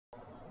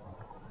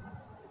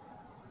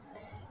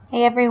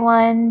Hey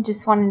everyone,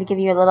 just wanted to give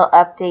you a little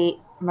update.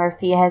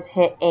 Murphy has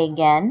hit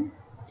again.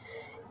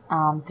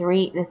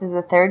 This is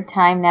the third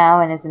time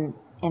now in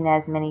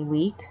as many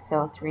weeks,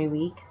 so 3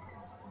 weeks,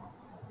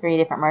 3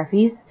 different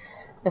Murphys.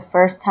 The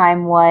first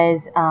time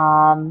was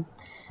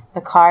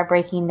the car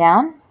breaking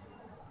down.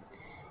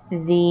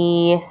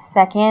 The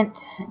second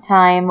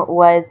time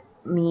was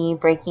me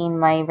breaking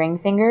my ring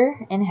finger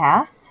in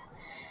half.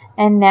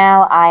 And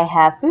now I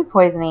have food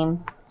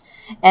poisoning.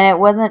 And it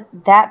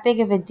wasn't that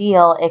big of a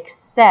deal,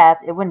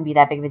 it wouldn't be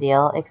that big of a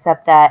deal,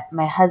 except that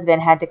my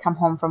husband had to come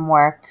home from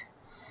work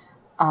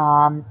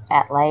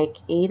at like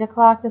 8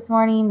 o'clock this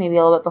morning, maybe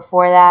a little bit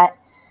before that,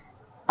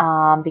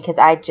 because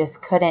I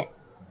just couldn't.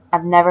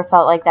 I've never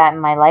felt like that in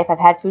my life. I've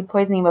had food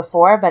poisoning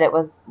before, but it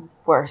was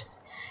worse,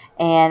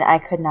 and I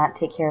could not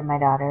take care of my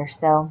daughter.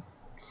 So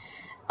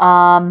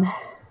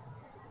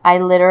I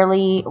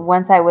literally,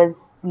 once I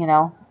was,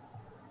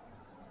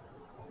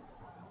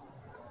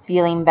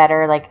 feeling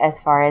better, like as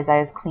far as I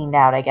was cleaned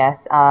out, I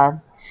guess.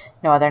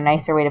 No other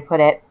nicer way to put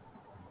it.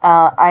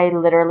 I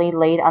literally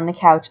laid on the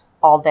couch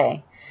all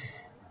day,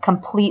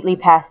 completely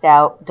passed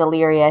out,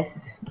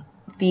 delirious,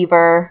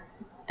 fever,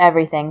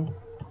 everything.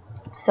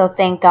 So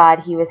thank God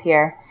he was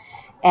here.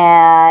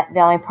 And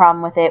the only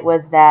problem with it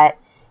was that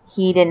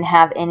he didn't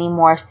have any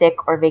more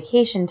sick or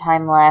vacation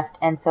time left,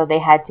 and so they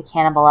had to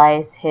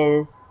cannibalize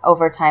his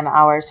overtime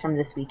hours from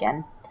this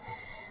weekend.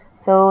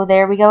 So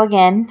there we go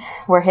again.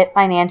 We're hit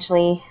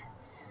financially.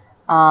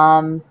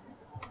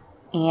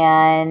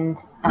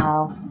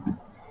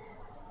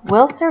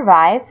 We'll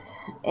survive.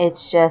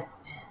 It's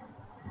just,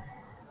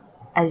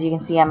 as you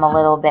can see, I'm a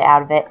little bit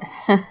out of it.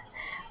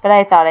 But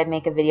I thought I'd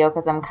make a video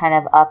because I'm kind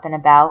of up and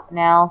about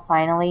now,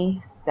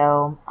 finally.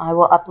 So I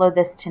will upload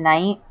this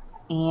tonight,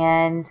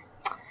 and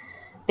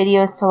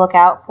videos to look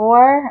out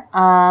for.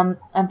 I'm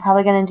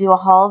probably going to do a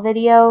haul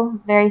video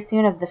very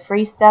soon of the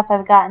free stuff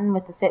I've gotten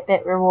with the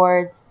Fitbit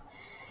rewards.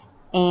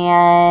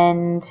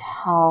 And,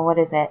 what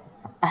is it?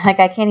 Like,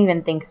 I can't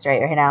even think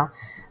straight right now.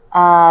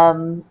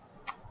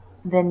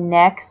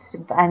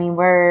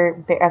 We're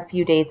a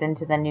few days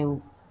into the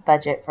new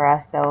budget for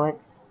us, so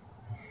it's,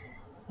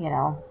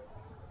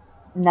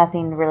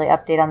 nothing to really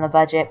update on the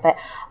budget. But,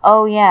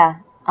 oh yeah,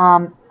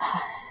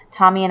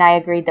 Tommy and I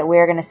agreed that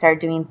we're going to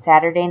start doing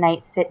Saturday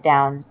night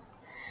sit-downs,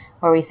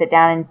 where we sit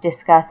down and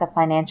discuss a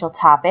financial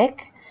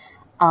topic.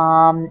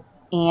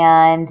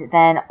 And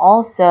then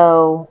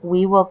also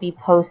we will be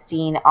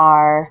posting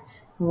our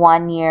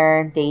 1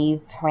 year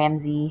Dave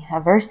Ramsey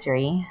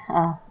anniversary,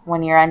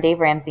 1 year on Dave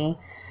Ramsey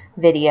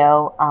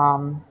video.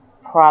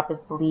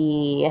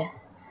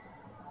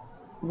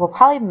 We'll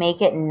probably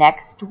make it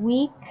next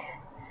week,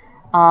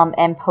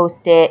 and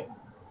post it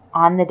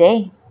on the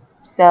day.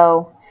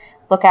 So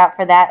look out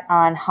for that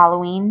on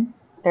Halloween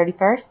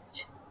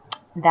 31st.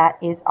 That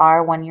is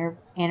our 1 year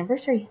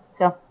anniversary.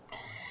 So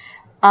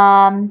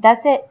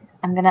that's it.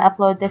 I'm going to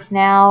upload this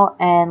now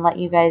and let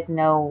you guys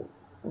know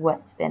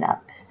what's been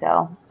up.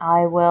 So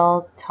I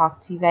will talk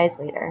to you guys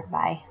later.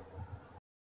 Bye.